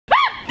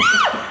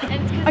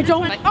I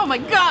don't. Oh my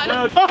god.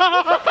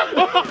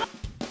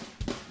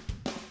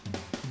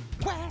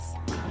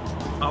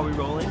 Are we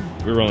rolling?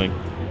 We're rolling.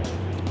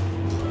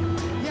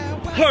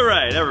 All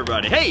right,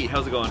 everybody. Hey,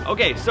 how's it going?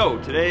 Okay, so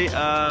today,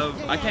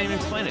 I can't even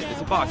explain it.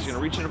 It's a box. You're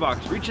gonna reach in a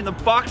box. Reach in the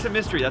box of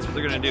mystery. That's what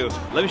they're gonna do.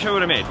 Let me show you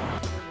what I made.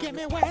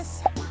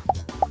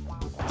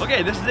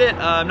 Okay, this is it.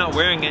 I'm not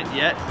wearing it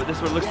yet, but this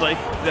is what it looks like.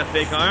 See that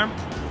fake arm?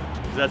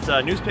 That's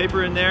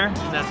newspaper in there,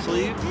 in that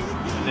sleeve.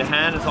 The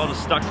hand is all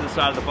just stuck to the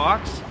side of the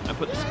box. I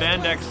put the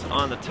spandex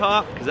on the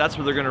top, because that's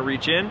where they're gonna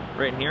reach in,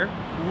 right in here.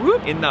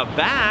 Whoop. In the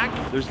back,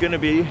 there's gonna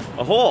be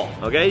a hole,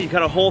 okay? You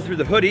cut a hole through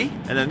the hoodie,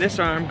 and then this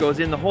arm goes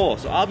in the hole.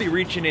 So I'll be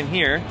reaching in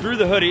here, through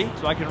the hoodie,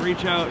 so I can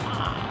reach out,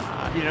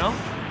 you know?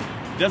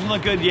 Doesn't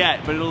look good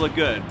yet, but it'll look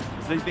good.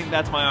 So they think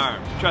that's my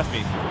arm, trust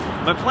me.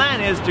 My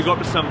plan is to go up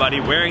to somebody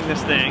wearing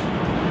this thing,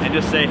 and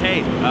just say,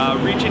 hey,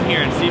 reach in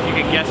here and see if you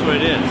can guess what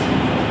it is.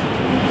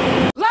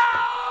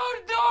 Loud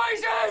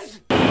noises!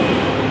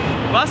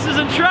 Buses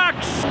and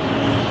trucks!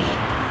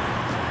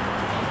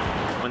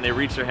 When they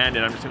reach their hand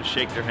in, I'm just gonna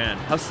shake their hand.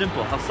 How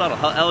simple, how subtle,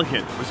 how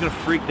elegant. We're just gonna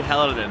freak the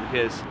hell out of them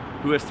because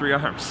who has 3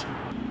 arms?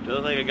 Do I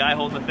look like a guy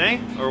holding the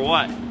thing, or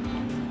what?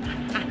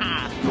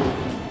 I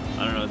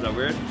don't know, is that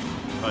weird?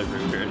 Probably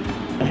pretty weird.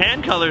 The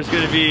hand color is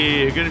gonna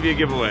be a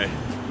giveaway.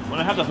 When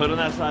I have the hood on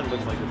that side, it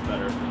looks like it's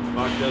better.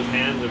 Fuck, those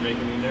hands are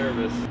making me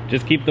nervous.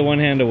 Just keep the one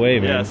hand away,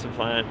 man. Yeah, that's the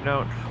plan.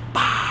 No.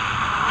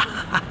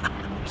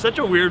 Such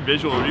a weird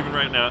visual, even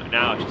right now,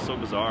 it's just so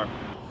bizarre.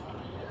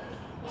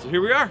 So here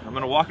we are. I'm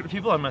gonna walk up to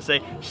people, I'm gonna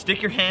say,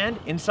 stick your hand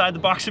inside the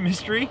box of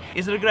mystery.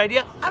 Is it a good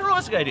idea? I don't know if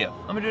it's a good idea.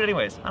 I'm gonna do it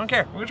anyways. I don't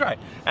care, we're gonna try.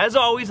 As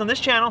always on this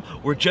channel,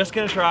 we're just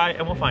gonna try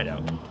and we'll find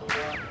out.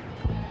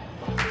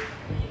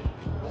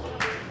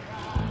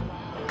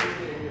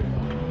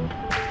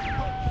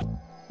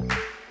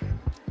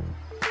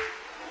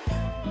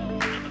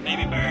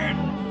 Baby bird.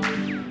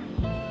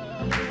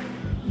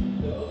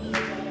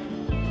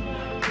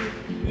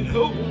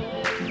 Nope.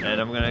 And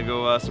I'm gonna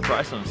go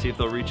surprise them, see if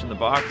they'll reach in the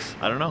box.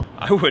 I don't know.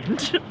 I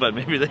wouldn't, but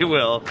maybe they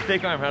will.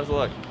 Fake arm, how does it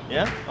look?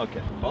 Yeah?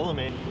 Okay, follow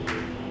me.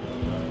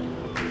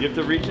 You have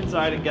to reach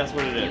inside and guess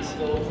what it is.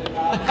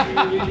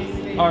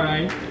 All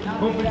right.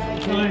 Hopefully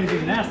it's not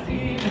anything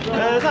nasty. It's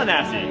not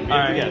nasty. You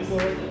have to guess.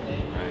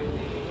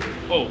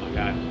 Oh my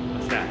god.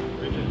 What's that?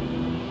 Reach in.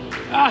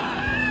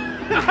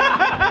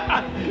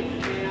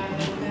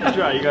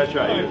 You gotta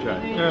try. All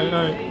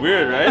right.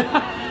 Weird, right?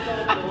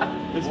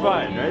 It's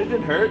fine, right? It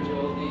didn't hurt.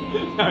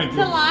 It's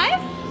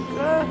alive?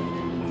 Oh.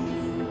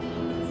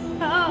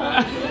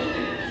 Ah!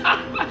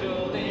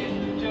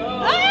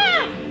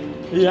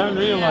 You haven't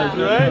realized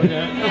it, Right?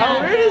 okay. How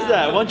weird is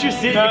that? Once you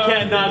see it, you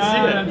can't not see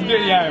it. That's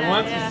good. Yeah,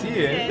 once you see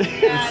it, you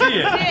see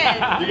it.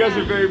 You guys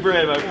are very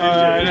brave. I appreciate it.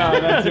 I know,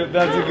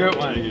 that's a good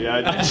one.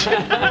 Yeah,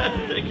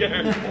 take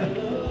care.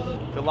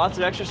 There are lots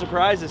of extra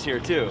surprises here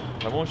too.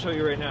 I won't show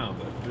you right now,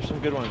 but there's some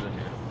good ones in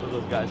here. For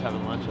those guys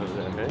having lunch over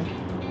there, okay?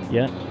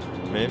 Yeah.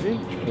 Maybe?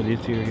 For these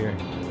two here.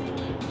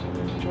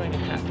 Enjoying a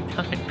happy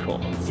time,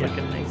 Cole. It's like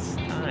a nice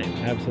time.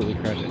 Absolutely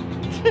crush it.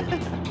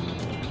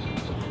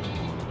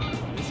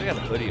 At least I got a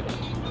hoodie on.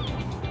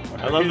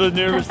 I love the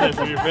nervousness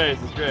in your face.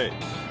 It's great.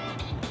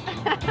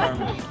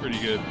 It's pretty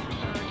good.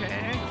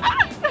 Okay.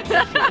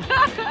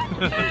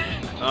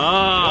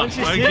 Oh, Once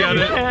you I see get it,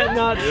 you it. can't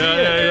not see it,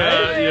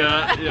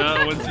 right?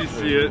 Yeah. Once you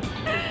see it.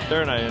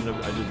 Sarah and I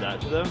did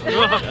that to them.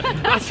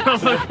 That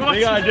sounds like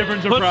They got a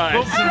different surprise.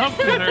 What's up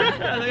there?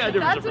 Yeah, they got a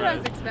different That's what I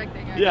was surprise.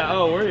 expecting. Yeah,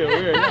 oh, were you?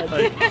 Yeah,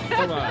 like,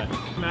 come on.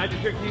 Magic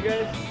trick to you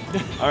guys?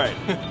 All right,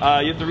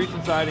 you have to reach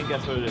inside and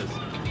guess what it is.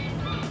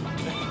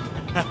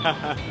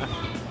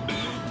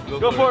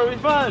 Go for it, it'll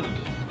be fun.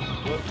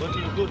 What do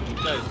you look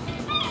inside?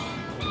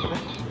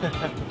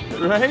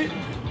 Right?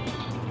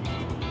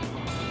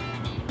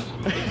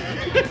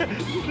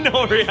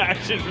 No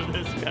reaction from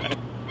this guy.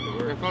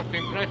 The first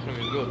impression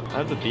is good. I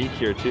have the beak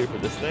here too for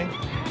this thing.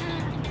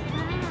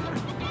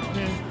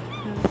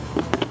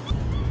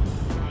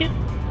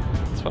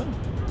 It's fun.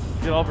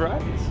 You get all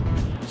varieties.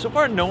 So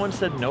far, no one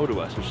said no to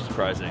us, which is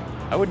surprising.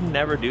 I would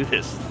never do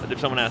this if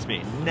someone asked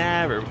me.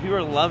 Never. People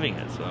are loving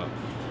it, so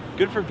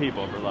good for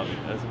people for loving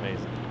it. That's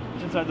amazing.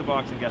 Reach inside the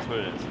box and guess what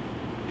it is.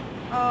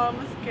 I'm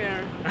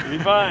scared. You'll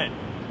be fine.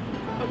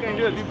 Okay. You can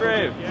do it. Be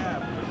brave. Yeah.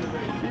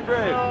 Be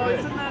brave. Oh,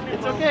 it's an animal.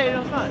 It's okay.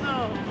 No, it's not.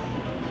 No.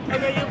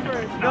 Okay, you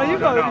first. No, you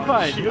go. You'll be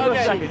fine. You go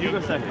Okay. second. You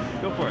go second.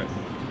 Go for it.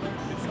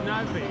 It's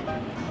nothing.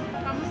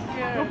 I'm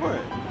scared. Go for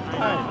it.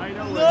 I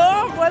know.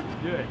 No, what?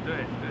 Do it.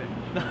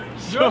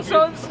 So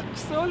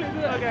slowly do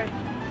it. Okay.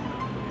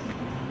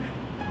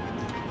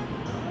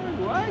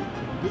 What?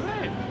 Do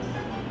it.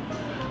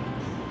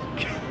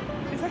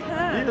 It's a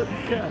hand.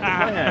 Yeah,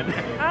 my hand.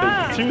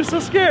 Ah. She was so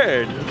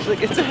scared. She's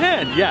like, it's a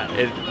hand. Yeah,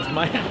 it's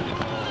my hand.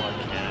 Oh, I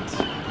can't.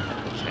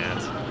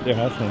 They're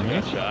hustling, I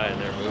right? got shy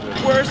and they're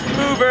moving. Worst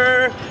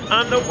mover.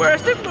 I'm the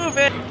worst at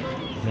moving.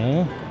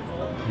 No?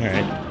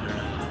 Alright.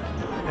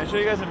 Can I show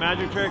you guys a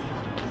magic trick?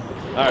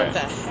 All right.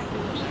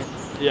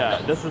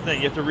 Yeah, that's the thing.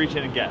 You have to reach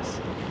in and guess.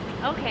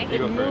 Okay. You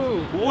go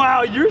first.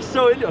 Wow, you're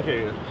so into.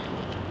 Okay.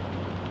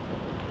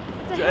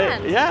 It's It's a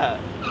hand. Yeah.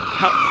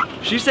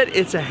 She said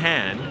it's a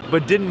hand,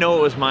 but didn't know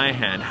it was my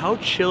hand. How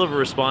chill of a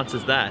response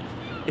is that?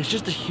 It's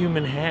just a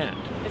human hand.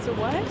 It's a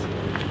what? And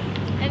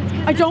it's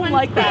 'cause I this don't one's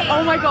like that. fake.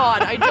 Oh my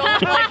god, I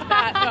don't like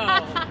that.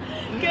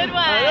 No. Good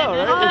one. I know,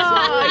 right?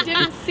 Oh, I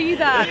didn't see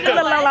that. You know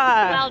La, la, what?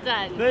 la. Well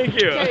done.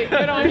 Thank you. Okay,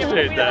 good on you.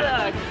 Appreciate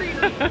that.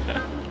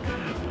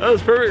 That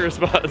was a perfect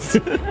response.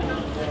 You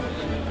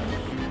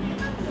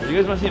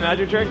guys want to see a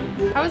magic trick?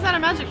 How is that a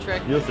magic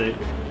trick? You'll see.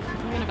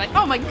 I'm gonna be like,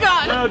 oh my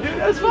god! No, dude,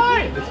 that's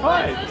fine. It's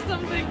fine. There's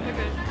something.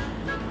 Okay.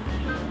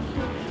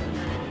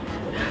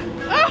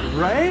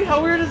 Right? How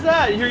weird is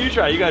that? Here, you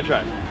try. You gotta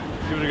try.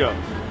 Give it a go.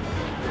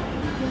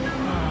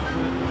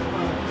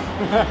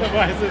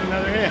 Why is it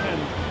another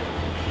hand?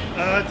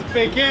 It's a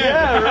fake hand.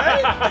 Yeah,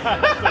 right?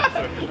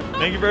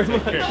 Thank you very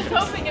much. I was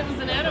hoping it was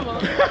an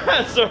animal.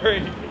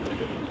 Sorry.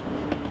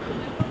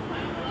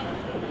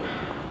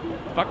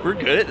 Fuck, we're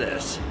good at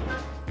this.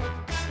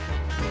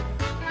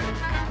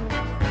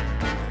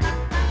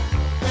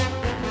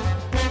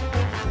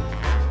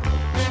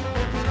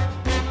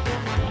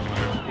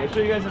 Can I show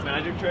you guys a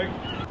magic trick?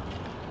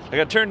 I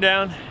got turned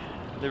down.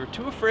 They were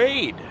too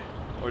afraid.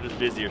 Or just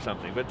busy or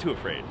something, but too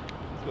afraid.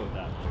 Let's go with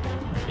that.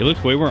 It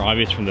looks way more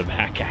obvious from the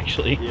back,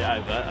 actually. Yeah, I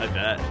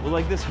bet. Well,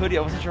 like this hoodie,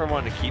 I wasn't sure I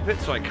wanted to keep it,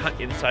 so I cut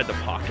inside the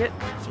pocket.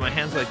 So my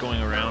hand's like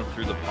going around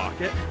through the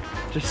pocket,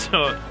 just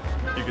so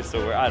you can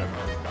still wear, I don't know.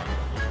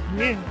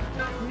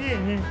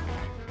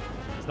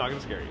 It's not gonna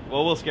scare you.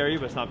 Well, we'll scare you,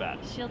 but it's not bad.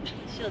 She'll do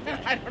it.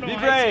 I don't know Be why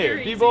it's scary.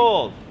 brave, be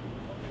bold.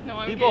 No,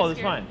 I'm Be getting bold, it's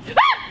scared. fine.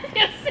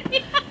 Yes.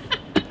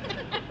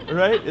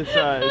 Right? It's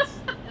a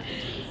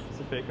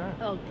fake arm.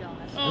 Oh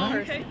gosh. Oh,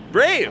 okay.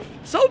 Brave!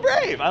 So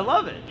brave! I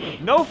love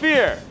it. No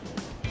fear.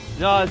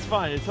 No, it's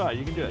fine. It's fine.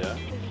 You can do it.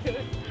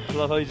 I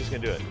love how you're just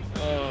gonna do it.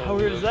 Oh, How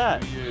weird is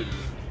that?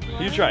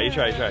 You try.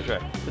 Try.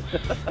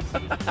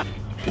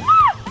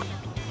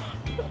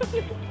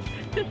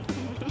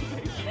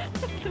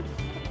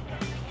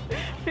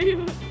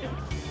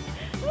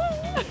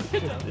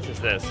 It's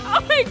just this.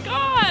 Oh my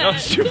god! No,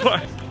 it's too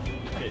far.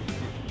 Okay.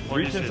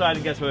 Reach inside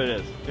and guess what it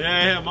is.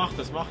 Ja, mach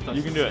das.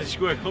 You can do it. Ist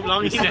gut, komm,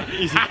 lang Easy. hier.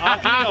 Easy.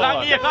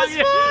 Lang hier.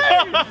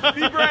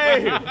 Be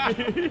brave.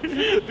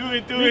 Do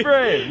it. Be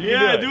brave. You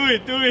Ja, can do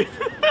it. do it.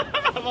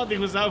 Warte, ich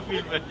muss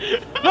auffilmen.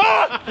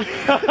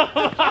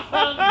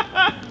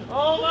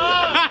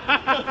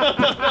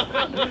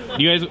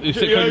 You guys, give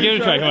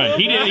it a try, come on.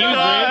 He did it, he was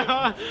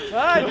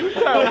brave. You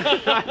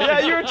try. Yeah,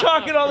 you were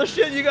talking all the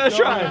shit, you gotta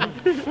try.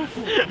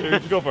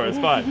 Go for it, it's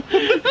fine.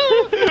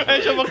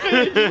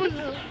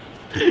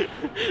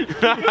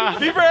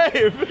 Be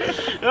brave.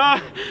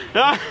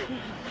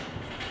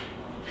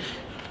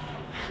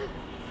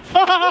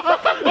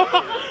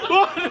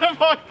 What the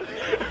fuck?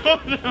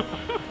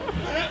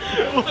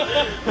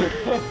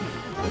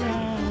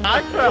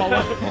 I fell.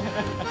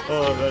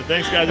 Oh, man.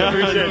 Thanks guys, I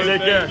appreciate it.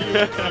 Take care.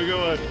 Have a good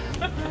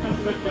one.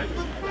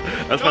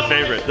 That's my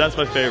favorite. That's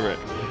my favorite.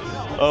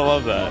 Oh, I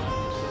love that.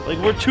 Like,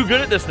 we're too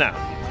good at this now.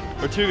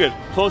 We're too good.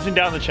 Closing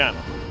down the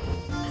channel.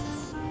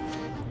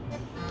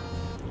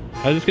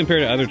 How does this compare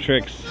to other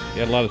tricks? You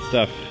had a lot of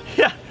stuff.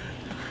 Yeah.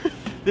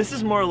 This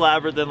is more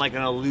elaborate than like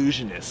an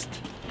illusionist.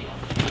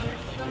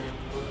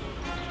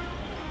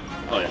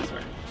 Oh yeah,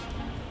 sorry.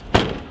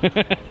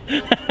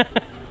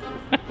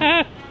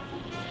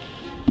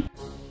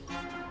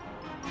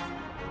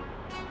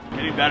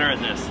 Getting better at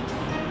this.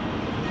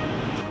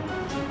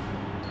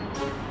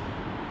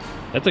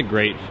 That's a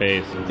great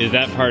face. Is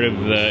that part of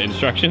the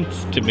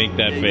instructions to make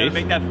that You face? gotta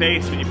make that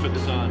face when you put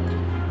this on.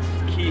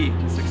 It's key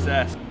to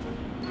success.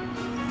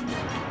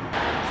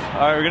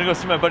 Alright, we're gonna go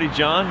see my buddy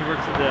John. He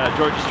works at the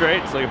Georgia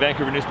Strait. It's like a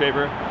Vancouver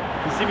newspaper.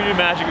 He's seen me do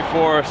magic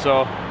before,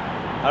 so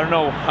I don't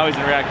know how he's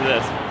gonna react to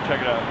this.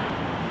 Check it out.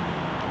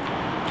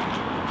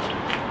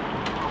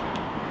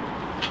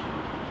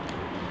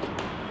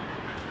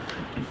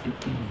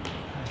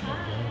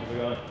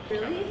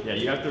 Really? Yeah,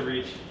 you have to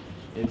reach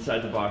inside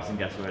the box and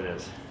guess what it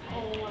is.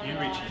 You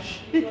reach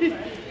Is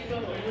it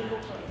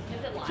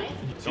live?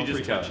 Don't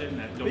freak out. it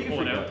and Don't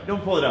pull it out.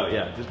 Don't pull it out,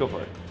 yeah. Just go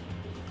for it.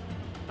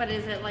 But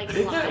is it like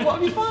Well, live? I'll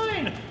be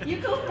fine. You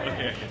go for it.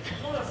 Okay.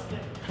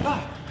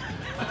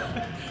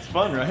 It's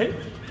fun, right?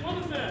 What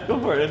is that? Go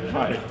for it, it'll be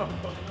fine. It's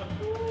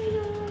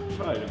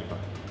fine, it'll be fine.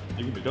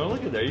 You can do, don't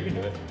look at there, you can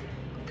do it.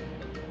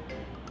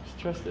 Just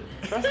trust it.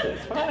 Trust it,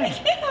 it's fine.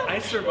 I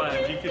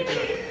survived, you can do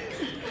it.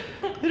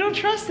 You don't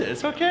trust it,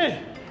 it's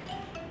okay.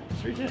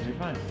 Just reach in, you're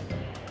fine.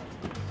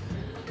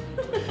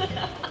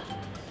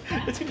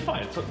 It's gonna be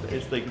fine.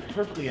 It's like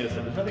perfectly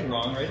innocent. There's nothing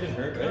wrong, right? It didn't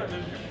hurt, right?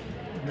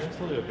 It's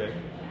totally okay.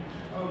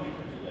 Oh,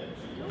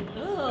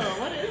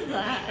 what is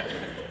that?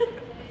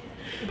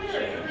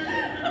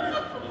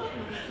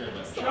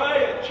 Try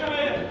it, try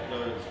it.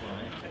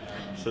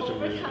 Such a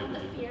weird Overcome the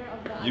thing. fear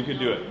of God. You can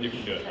do it, you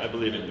can do it. I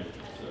believe in you.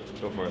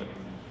 Go for it.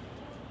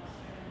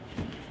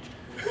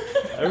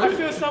 I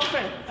feel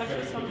something. I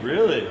feel something.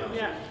 Really?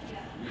 Yeah.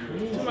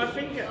 To my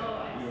finger.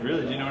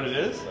 Really? Do you know what it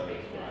is?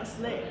 A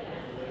snake.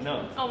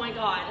 No. Oh my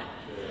god.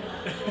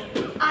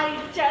 I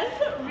just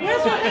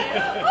Where's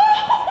realized.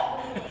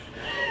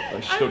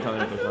 Shh, don't tell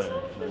me.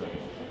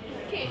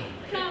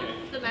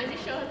 90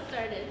 show has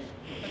started.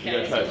 You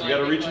gotta try it. You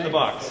gotta reach in the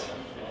box.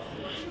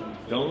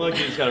 Don't look,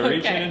 you just gotta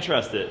reach in and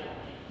trust it.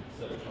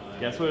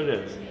 Guess what it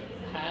is?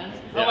 Hand?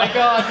 Yeah. Oh my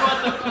god,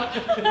 what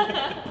the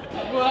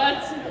fuck?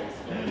 What?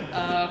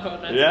 Oh,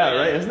 that's Yeah, weird.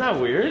 right? Isn't that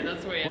weird?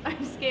 That's weird.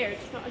 I'm scared.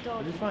 It's not a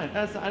dog. You're fine.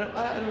 I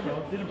don't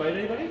know. Did it bite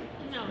anybody?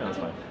 No. No, it's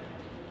fine.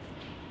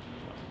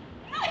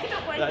 I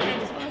don't like That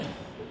it. is fine.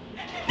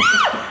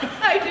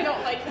 I do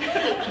not like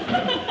that.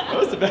 That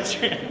was the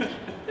best reaction.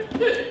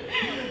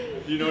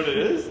 Do you know what it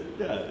is?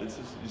 Yeah, it's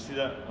just, you see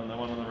that on the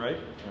one on the right?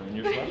 Or on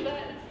your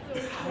left?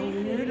 How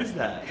weird is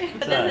that?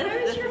 What's that?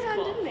 Where's your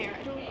hand in there?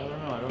 I don't I don't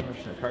know, I don't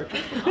understand.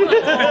 Cartridge?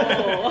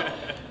 Oh.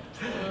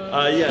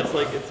 Yeah, it's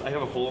like, I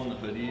have a hole in the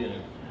hoodie and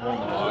a hole in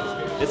the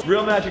box. It's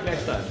real magic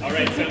next time. All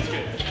right, sounds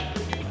good. I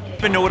didn't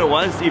even know what it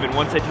was even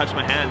once they touched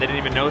my hand. They didn't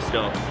even know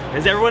still.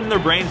 Because everyone in their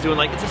brain's doing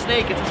like, it's a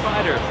snake, it's a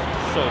spider.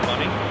 So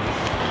funny.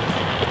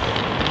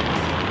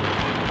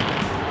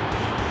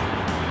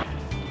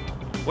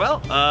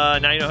 Well,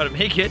 now you know how to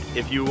make it.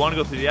 If you want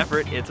to go through the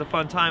effort, it's a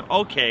fun time.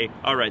 Okay,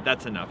 all right,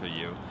 that's enough of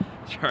you.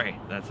 Sorry,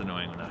 that's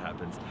annoying when that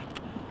happens.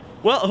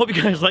 Well, I hope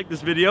you guys liked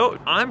this video.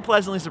 I'm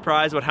pleasantly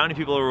surprised about how many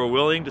people were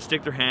willing to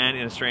stick their hand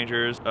in a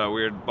stranger's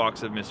weird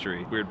box of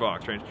mystery. Weird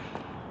box, strange.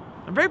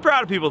 I'm very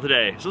proud of people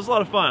today. So it was a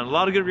lot of fun. A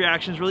lot of good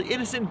reactions, really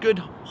innocent, good,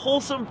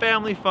 wholesome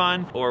family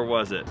fun. Or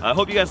was it? I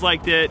hope you guys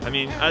liked it. I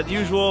mean, as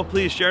usual,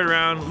 please share it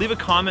around. Leave a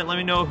comment, let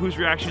me know whose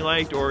reaction you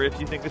liked or if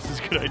you think this is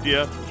a good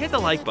idea. Hit the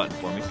like button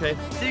for me, okay?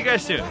 See you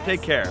guys soon.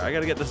 Take care. I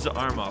gotta get this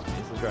arm off.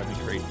 This will drive me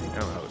crazy.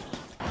 I'm out.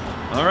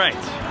 All right,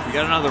 we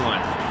got another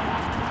one.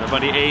 My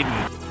buddy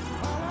Aiden.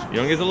 You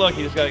don't get to look,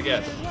 you just gotta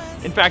guess.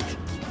 In fact,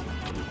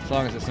 As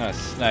long as it's not a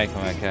snake,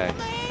 I'm okay.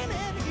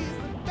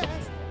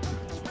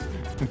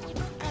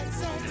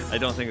 I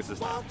don't think it's a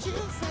snake.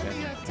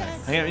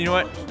 Okay. You know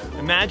what?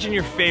 Imagine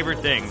your favorite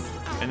thing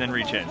and then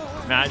reach in.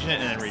 Imagine it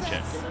and then reach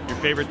in. Your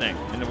favorite thing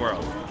in the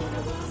world.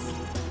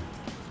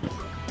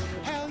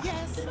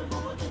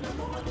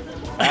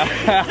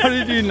 How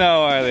did you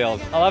know, Ariel?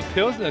 I love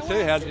Pilsner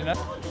too, how did you know?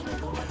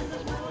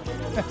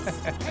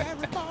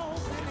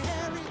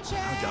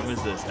 How dumb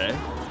is this, hey?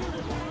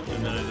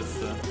 And then I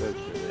just,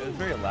 It was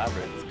very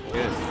elaborate.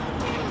 Good.